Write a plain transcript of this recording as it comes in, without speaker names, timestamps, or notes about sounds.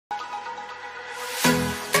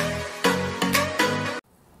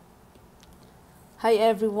Hi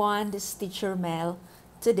everyone, this is Teacher Mel.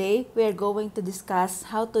 Today, we are going to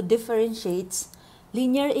discuss how to differentiate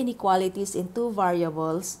linear inequalities in two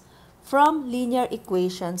variables from linear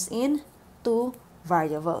equations in two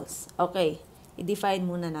variables. Okay, i-define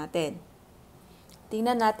muna natin.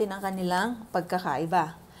 Tingnan natin ang kanilang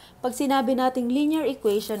pagkakaiba. Pag sinabi nating linear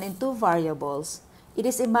equation in two variables, it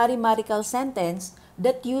is a mathematical sentence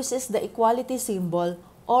that uses the equality symbol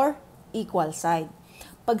or equal sign.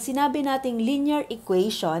 Pag sinabi nating linear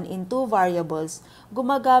equation in two variables,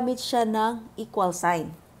 gumagamit siya ng equal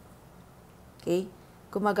sign. Okay?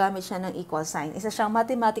 Gumagamit siya ng equal sign. Isa siyang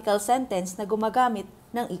mathematical sentence na gumagamit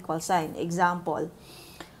ng equal sign. Example,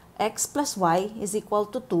 x plus y is equal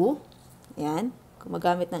to 2. Yan.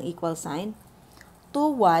 Gumagamit ng equal sign.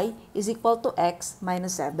 2y is equal to x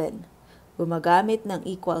minus 7. Gumagamit ng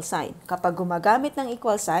equal sign. Kapag gumagamit ng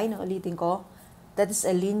equal sign, ulitin ko, that is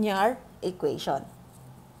a linear equation.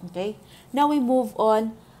 Okay? Now we move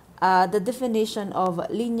on the definition of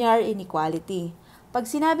linear inequality. Pag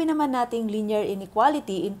sinabi naman nating linear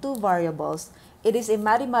inequality in two variables, it is a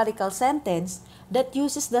mathematical sentence that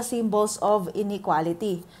uses the symbols of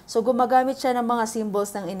inequality. So gumagamit siya ng mga symbols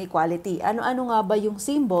ng inequality. Ano-ano nga ba yung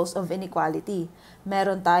symbols of inequality?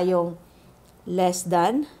 Meron tayong less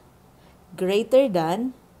than, greater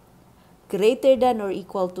than or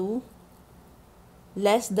equal to,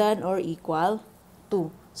 less than or equal to.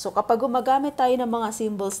 So, kapag gumagamit tayo ng mga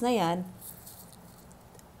symbols na yan,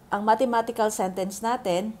 ang mathematical sentence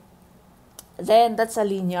natin, then that's a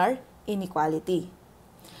linear inequality.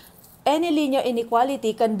 Any linear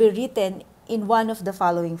inequality can be written in one of the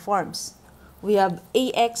following forms. We have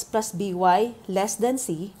ax plus by less than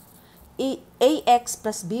c, ax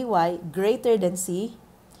plus by greater than c,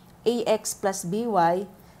 ax plus by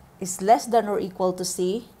is less than or equal to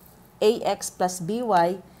c, ax plus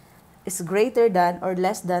by is greater than or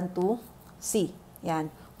less than to c. Yan.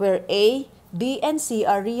 Where a, b, and c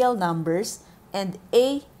are real numbers and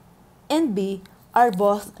a and b are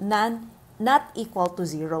both not equal to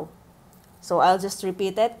 0. So I'll just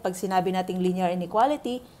repeat it. Pag sinabi nating linear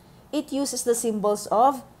inequality, it uses the symbols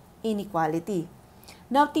of inequality.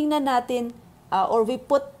 Now tingnan natin or we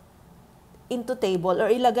put into table or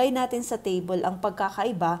ilagay natin sa table ang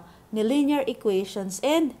pagkakaiba ni linear equations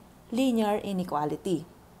and linear inequality.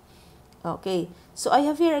 Okay, so I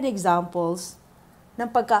have here an examples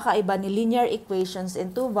ng pagkakaiba ni linear equations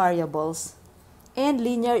in two variables and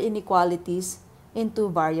linear inequalities in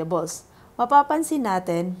two variables. Mapapansin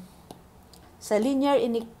natin, sa linear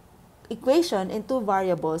equation in two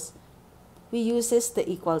variables, we uses the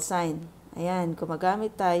equal sign. Ayan,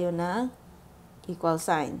 gumagamit tayo ng equal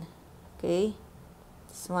sign. Okay,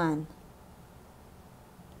 this one.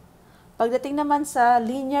 Pagdating naman sa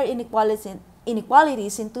linear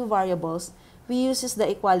inequalities in two variables, we uses the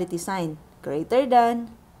equality sign. Greater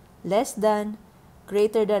than, less than,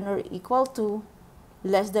 greater than or equal to,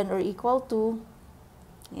 less than or equal to.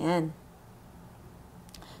 Ayan.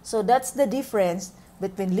 So that's the difference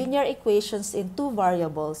between linear equations in two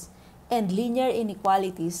variables and linear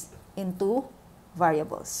inequalities in two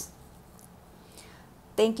variables.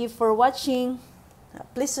 Thank you for watching.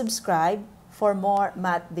 Please subscribe for more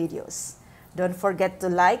math videos. Don't forget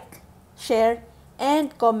to like, share,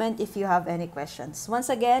 and comment if you have any questions.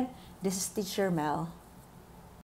 Once again, this is Teacher Mel.